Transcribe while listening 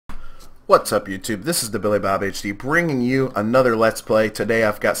What's up, YouTube? This is TheBillyBobHD bringing you another Let's Play. Today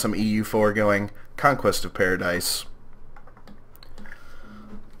I've got some EU4 going, Conquest of Paradise.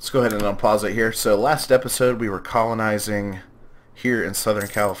 Let's go ahead and unpause it here. So last episode we were colonizing here in Southern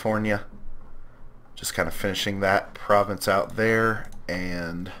California. Just kind of finishing that province out there,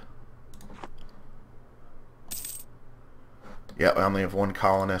 and yeah, I only have one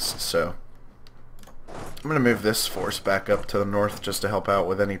colonist, so I'm going to move this force back up to the north just to help out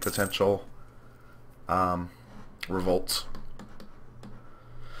with any potential revolts.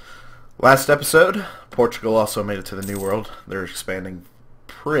 Last episode, Portugal also made it to the New World. They're expanding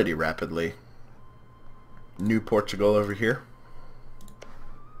pretty rapidly. New Portugal over here.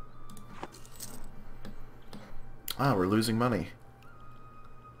 Ah, we're losing money.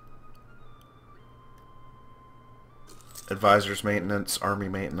 Advisors maintenance, army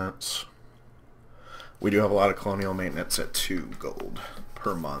maintenance. We do have a lot of colonial maintenance at 2 gold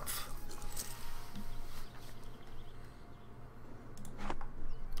per month.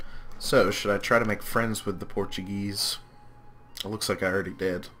 So, should I try to make friends with the Portuguese? It looks like I already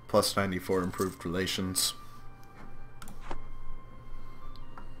did. Plus 94 improved relations.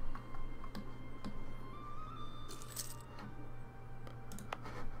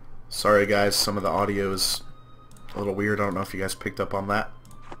 Sorry guys, some of the audio is a little weird. I don't know if you guys picked up on that.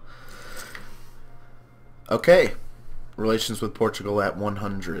 Okay, relations with Portugal at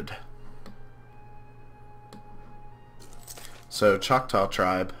 100. So Choctaw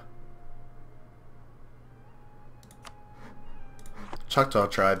tribe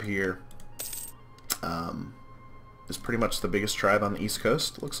here is pretty much the biggest tribe on the East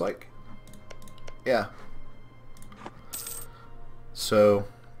Coast, looks like. Yeah. So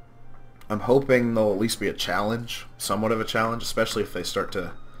I'm hoping there'll at least be a challenge, somewhat of a challenge, especially if they start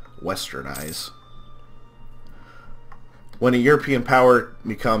to westernize. When a European power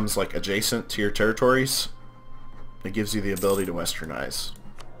becomes like adjacent to your territories, it gives you the ability to westernize.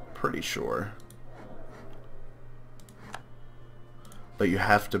 Pretty sure. But you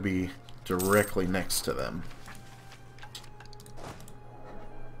have to be directly next to them.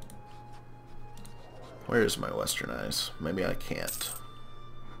 Where is my westernize? Maybe I can't.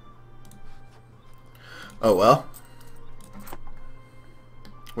 Oh well.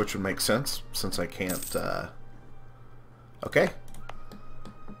 Which would make sense since I can't okay.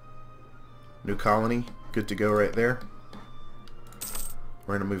 New colony, good to go right there.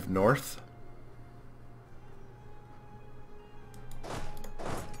 We're going to move north.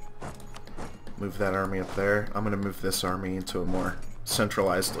 Move that army up there. I'm going to move this army into a more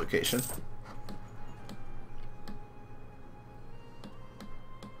centralized location.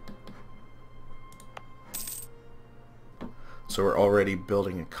 So we're already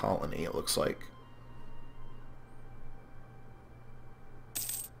building a colony, it looks like.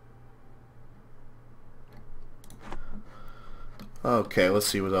 Okay, let's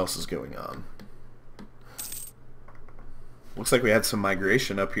see what else is going on. Looks like we had some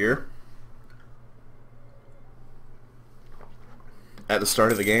migration up here. At the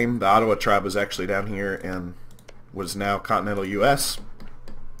start of the game, the Ottawa tribe was actually down here and was now continental US.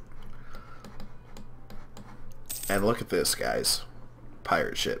 And look at this, guys.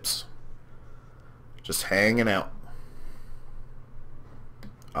 Pirate ships. Just hanging out.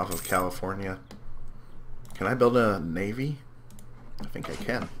 Off of California. Can I build a navy? I think I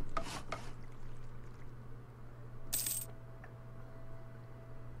can.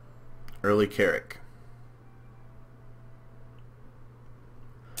 Early Carrick.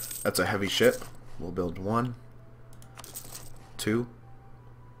 That's a heavy ship. We'll build 1, 2,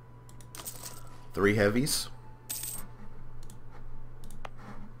 3 heavies.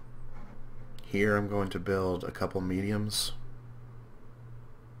 Here I'm going to build a couple mediums.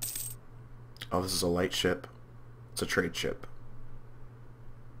 Oh, this is a light ship. It's a trade ship.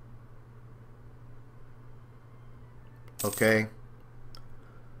 Okay.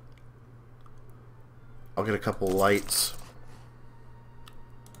 I'll get a couple lights.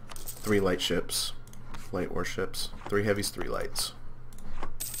 3 light ships. Light warships. 3 heavies, 3 lights.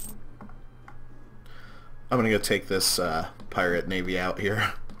 I'm gonna go take this pirate navy out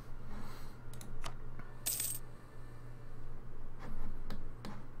here.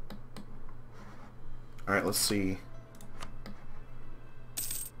 Alright, let's see.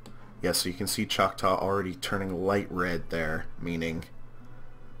 Yeah, so you can see Choctaw already turning light red there, meaning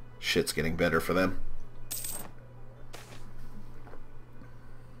shit's getting better for them.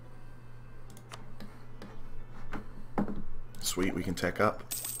 Sweet, we can tech up.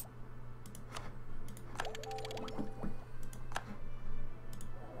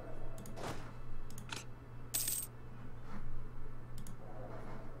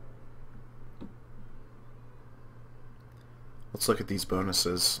 Let's look at these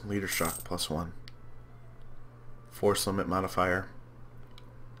bonuses. Leader shock +1. Force limit modifier.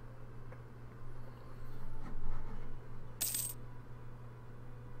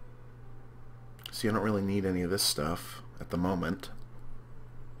 See, I don't really need any of this stuff at the moment.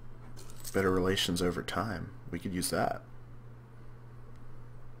 Better relations over time. We could use that.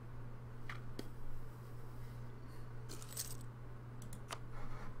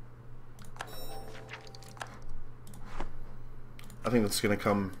 I think that's going to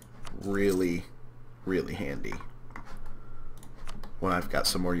come really, really handy when I've got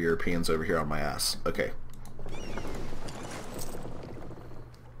some more Europeans over here on my ass. Okay.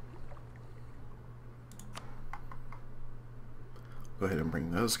 Go ahead and bring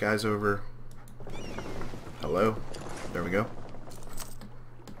those guys over. Hello. There we go.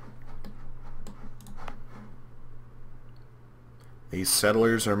 These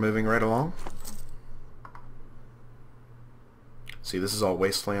settlers are moving right along. See, this is all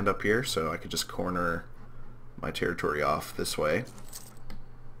wasteland up here, so I could just corner my territory off this way.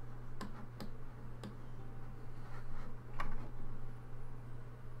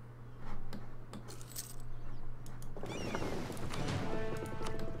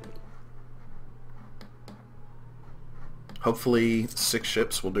 Hopefully 6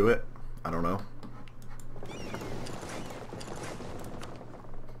 ships will do it. I don't know.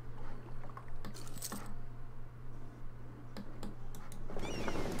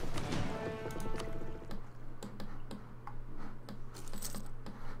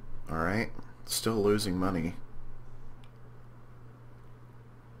 Alright, still losing money.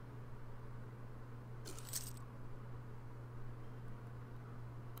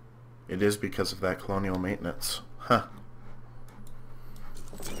 It is because of that colonial maintenance. Huh.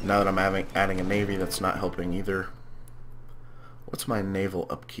 Now that I'm adding a navy, that's not helping either. What's my naval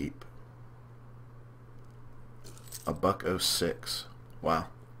upkeep? $1.06. Wow.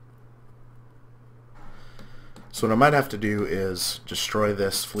 So what I might have to do is destroy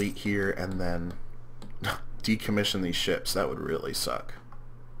this fleet here and then decommission these ships. That would really suck.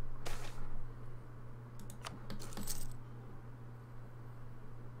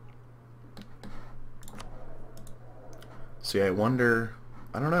 See, I wonder...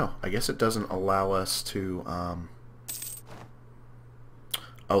 I don't know. I guess it doesn't allow us to...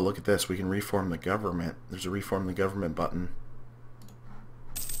 Oh, look at this. We can reform the government. There's a reform the government button.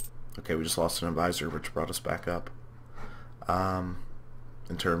 Okay, we just lost an advisor, which brought us back up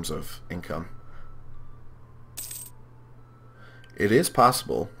in terms of income. It is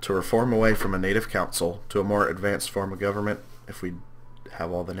possible to reform away from a native council to a more advanced form of government if we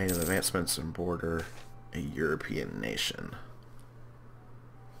have all the native advancements and border a European nation.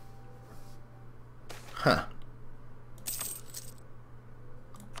 Huh.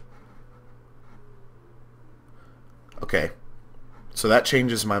 Okay. So that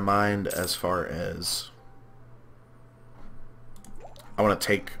changes my mind as far as I want to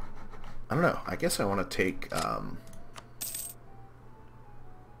take, I don't know, I guess I want to take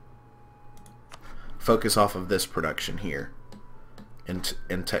focus off of this production here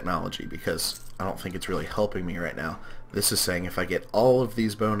in technology, because I don't think it's really helping me right now. This is saying if I get all of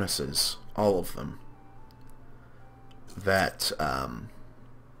these bonuses, all of them, that I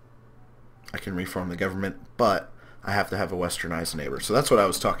can reform the government, but I have to have a westernized neighbor. So that's what I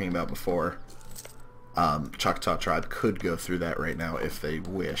was talking about before. Choctaw tribe could go through that right now if they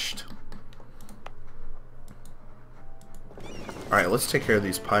wished. Alright, let's take care of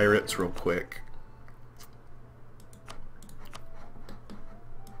these pirates real quick.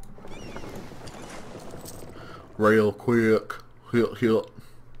 Real quick. Hit.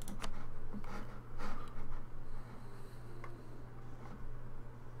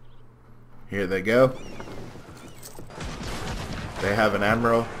 Here they go. They have an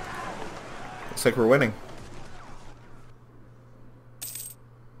admiral. Looks like we're winning.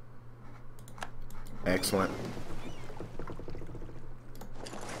 Excellent.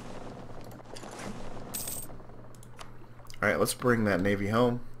 Alright, let's bring that navy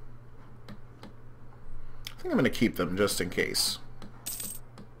home. I think I'm going to keep them just in case.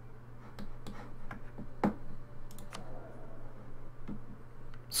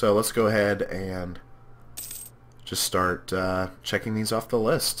 So let's go ahead and just start checking these off the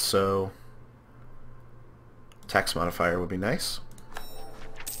list. So tax modifier would be nice.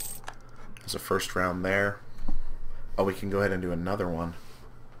 There's a first round there. Oh, we can go ahead and do another one.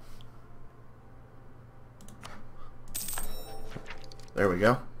 There we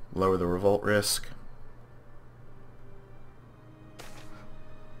go. Lower the revolt risk.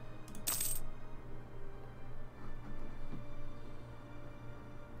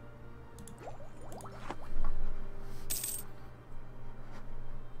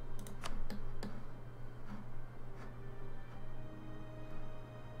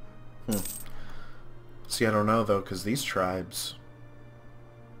 See, I don't know though, because these tribes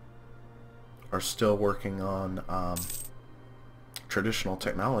are still working on traditional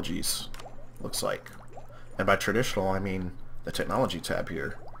technologies, looks like. And by traditional, I mean the technology tab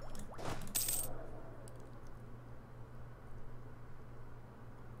here.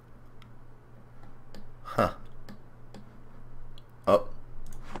 Huh. Oh.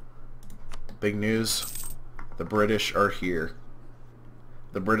 Big news. The British are here.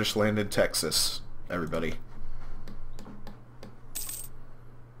 The British landed Texas, everybody.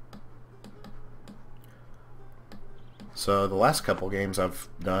 So the last couple games I've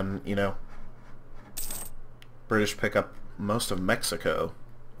done, you know, British pick up most of Mexico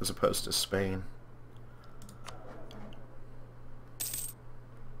as opposed to Spain.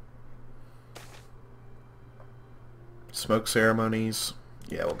 Smoke ceremonies.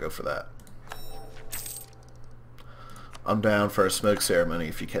 Yeah, we'll go for that. I'm down for a smoke ceremony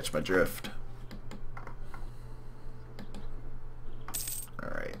if you catch my drift.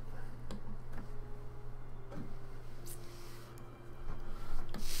 Alright.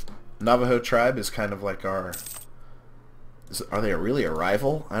 Navajo tribe is kind of like our... Are they really a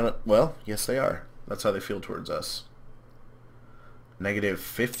rival? Well, yes they are. That's how they feel towards us.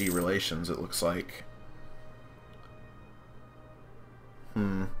 -50 relations, it looks like.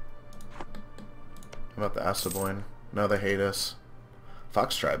 How about the Assiniboine? No, they hate us.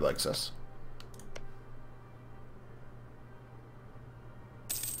 Fox tribe likes us.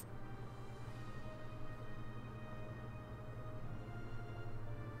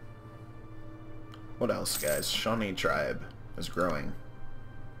 What else, guys? Shawnee tribe is growing.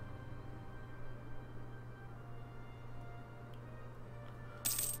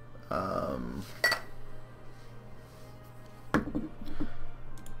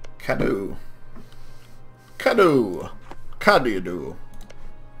 Caddo. Caddo. How do you do?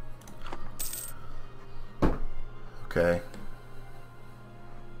 Okay.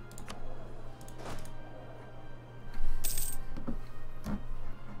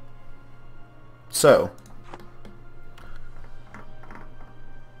 So,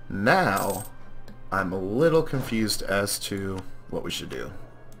 now I'm a little confused as to what we should do.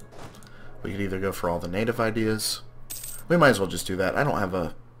 We could either go for all the native ideas. We might as well just do that. I don't have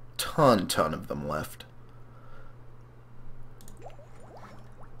a ton of them left.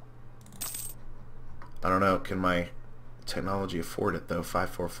 I don't know, can my technology afford it though?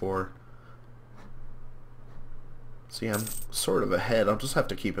 544. See, I'm sort of ahead. I'll just have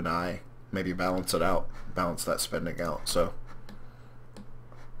to keep an eye. Maybe balance it out. Balance that spending out, so.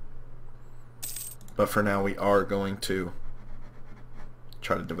 But for now, we are going to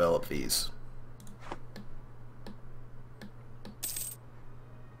try to develop these.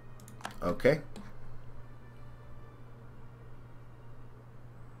 Okay.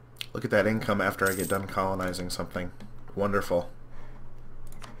 Look at that income after I get done colonizing something. Wonderful.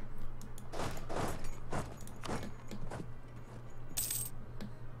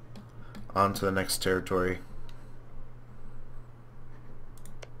 On to the next territory.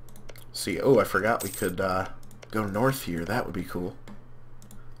 See, oh, I forgot we could go north here. That would be cool.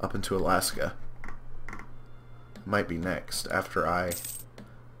 Up into Alaska. Might be next after I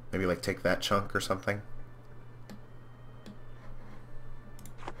maybe like take that chunk or something.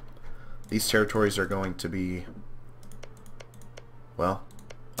 These territories are going to be, well,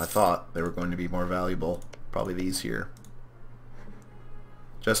 I thought they were going to be more valuable. Probably these here.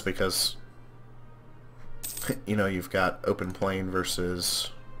 Just because, you know, you've got open plain versus,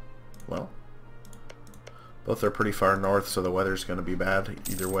 well, both are pretty far north, so the weather's going to be bad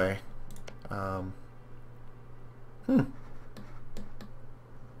either way.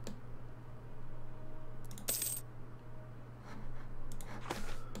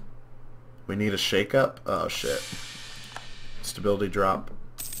 We need a shake-up? Oh, shit. Stability drop.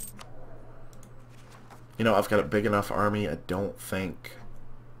 You know, I've got a big enough army. I don't think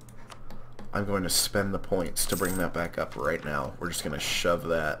I'm going to spend the points to bring that back up right now. We're just going to shove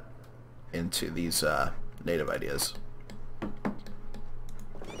that into these native ideas.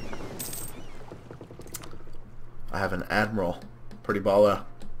 I have an admiral. Pretty baller.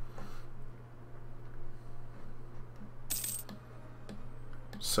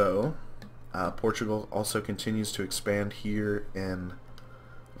 So, Portugal also continues to expand here in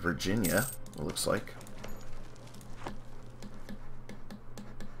Virginia, it looks like.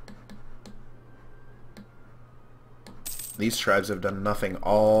 These tribes have done nothing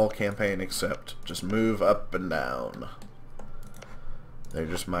all campaign except just move up and down. They're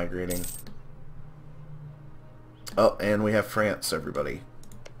just migrating. Oh, and we have France, everybody.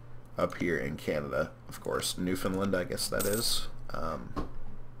 Up here in Canada, of course. Newfoundland, I guess that is.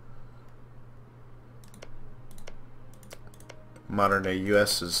 modern day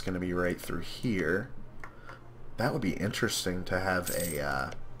US is going to be right through here. That would be interesting to have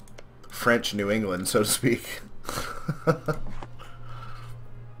a French New England, so to speak.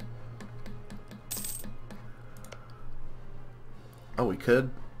 Oh, we could.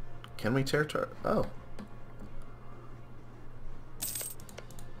 Can we territory? Oh.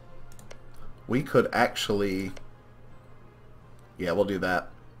 We could actually... Yeah, we'll do that.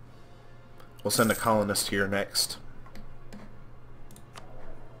 We'll send a colonist here next.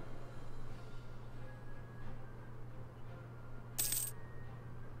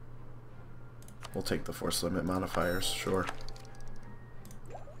 We'll take the force limit modifiers, sure.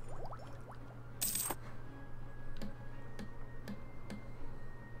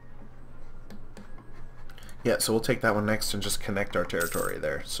 Yeah, so we'll take that one next and just connect our territory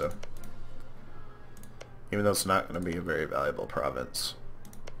there, so... Even though it's not going to be a very valuable province.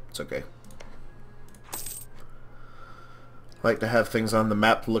 It's okay. I like to have things on the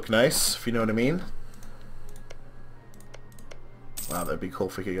map look nice, if you know what I mean. Wow, that'd be cool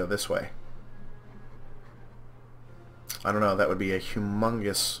if we could go this way. I don't know, that would be a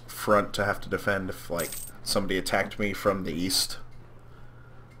humongous front to have to defend if, like, somebody attacked me from the east.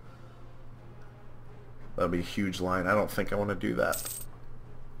 That would be a huge line. I don't think I want to do that.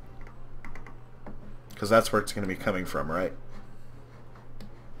 Because that's where it's going to be coming from, right?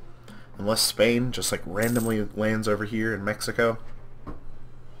 Unless Spain just, like, randomly lands over here in Mexico.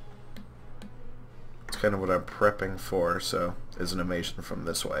 It's kind of what I'm prepping for, so, is an invasion from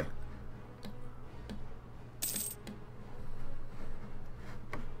this way.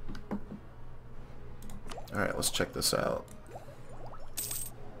 Alright, let's check this out.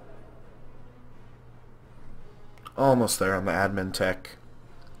 Almost there on the admin tech.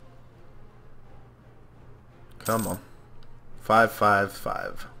 Come on.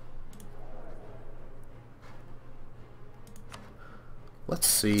 555. Let's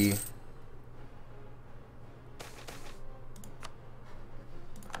see.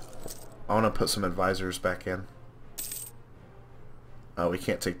 I want to put some advisors back in. Oh, we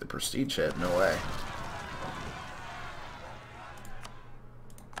can't take the prestige hit. No way.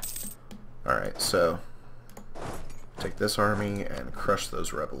 Alright, so take this army and crush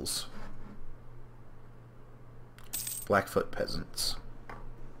those rebels. Blackfoot peasants.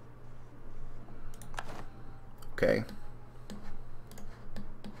 Okay.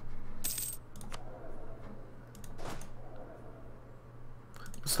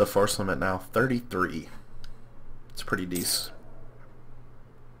 What's the force limit now? 33. It's pretty decent.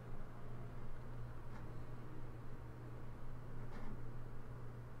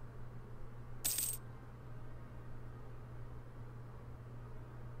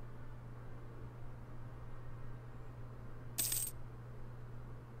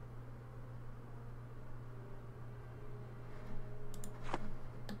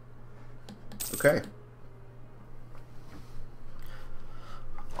 Okay.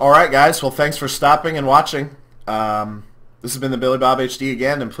 Alright guys, well thanks for stopping and watching. This has been the TheBillyBobHD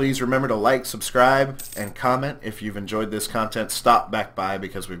again, and please remember to like, subscribe, and comment if you've enjoyed this content. Stop back by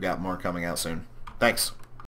because we've got more coming out soon. Thanks.